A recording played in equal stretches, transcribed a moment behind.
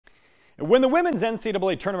When the women's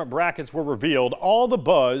NCAA tournament brackets were revealed, all the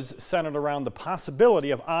buzz centered around the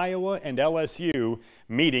possibility of Iowa and LSU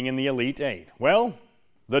meeting in the Elite Eight. Well,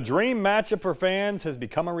 the dream matchup for fans has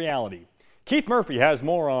become a reality. Keith Murphy has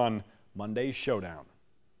more on Monday's showdown.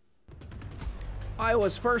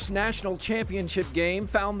 Iowa's first national championship game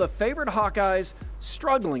found the favorite Hawkeyes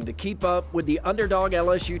struggling to keep up with the underdog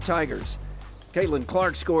LSU Tigers. Caitlin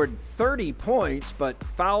Clark scored 30 points, but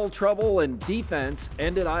foul trouble and defense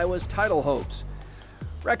ended Iowa's title hopes.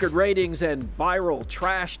 Record ratings and viral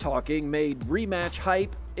trash talking made rematch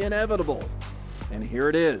hype inevitable. And here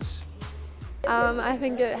it is. I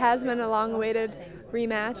think it has been a long-awaited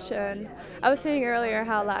rematch, and I was saying earlier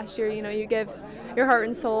how last year, you give your heart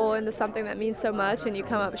and soul into something that means so much and you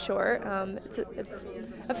come up short. It's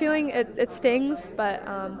a feeling, it stings, but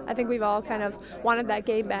I think we've all kind of wanted that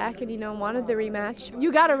game back and, wanted the rematch.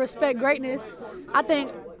 You got to respect greatness. I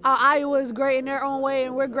think Iowa is great in their own way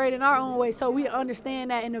and we're great in our own way, so we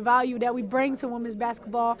understand that and the value that we bring to women's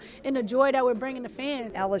basketball and the joy that we're bringing to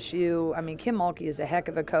fans. LSU, Kim Mulkey is a heck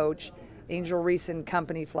of a coach. Angel Reese and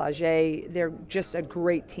company, Flagey, they're just a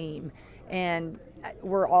great team. And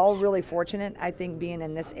we're all really fortunate, I think, being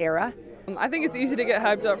in this era. I think it's easy to get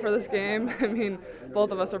hyped up for this game.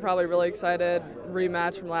 Both of us are probably really excited.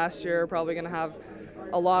 Rematch from last year, probably going to have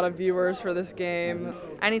a lot of viewers for this game.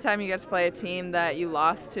 Anytime you get to play a team that you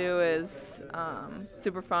lost to is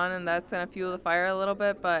super fun, and that's going to fuel the fire a little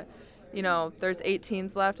bit. But there's 8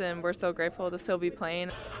 teams left, and we're so grateful to still be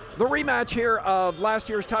playing. The rematch here of last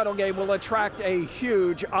year's title game will attract a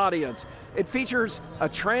huge audience. It features a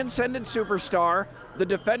transcendent superstar, the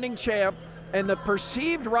defending champ, and the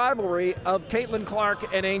perceived rivalry of Caitlin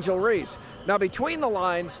Clark and Angel Reese. Now, between the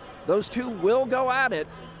lines, those two will go at it,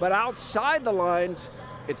 but outside the lines,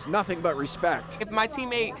 it's nothing but respect. If my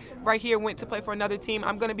teammate right here went to play for another team,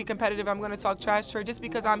 I'm going to be competitive. I'm going to talk trash to her just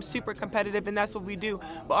because I'm super competitive, and that's what we do.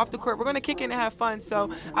 But off the court, we're going to kick in and have fun.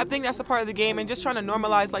 So I think that's a part of the game, and just trying to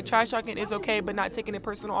normalize, like, trash talking is okay, but not taking it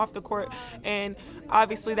personal off the court. And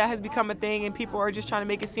obviously that has become a thing, and people are just trying to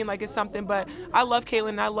make it seem like it's something. But I love Caitlin,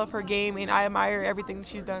 and I love her game, and I admire everything that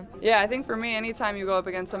she's done. Yeah, I think for me, anytime you go up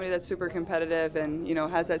against somebody that's super competitive and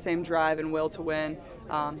has that same drive and will to win,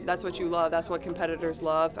 that's what you love. That's what competitors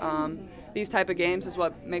love. These type of games is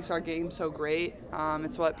what makes our game so great.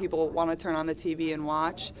 It's what people want to turn on the TV and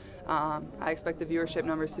watch. I expect the viewership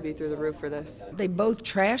numbers to be through the roof for this. They both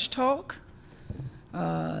trash talk.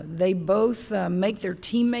 They both make their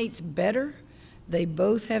teammates better. They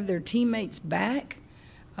both have their teammates back.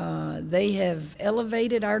 They have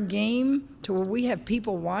elevated our game to where we have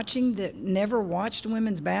people watching that never watched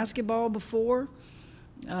women's basketball before.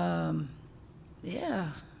 Yeah,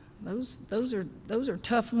 those are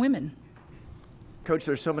tough women. Coach,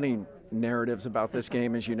 there's so many narratives about this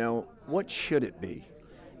game, as you know. What should it be?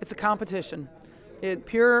 It's a competition.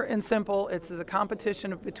 Pure and simple, it's a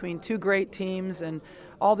competition between two great teams, and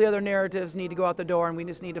all the other narratives need to go out the door, and we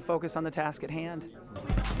just need to focus on the task at hand.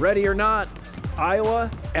 Ready or not,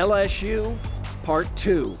 Iowa, LSU, Part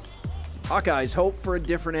 2. Hawkeyes hope for a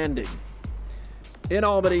different ending. In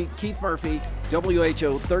Albany, Keith Murphy,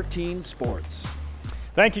 WHO 13 Sports.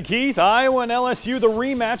 Thank you, Keith. Iowa and LSU, the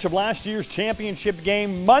rematch of last year's championship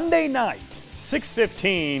game Monday night,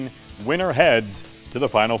 6:15. Winner heads to the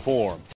Final Four.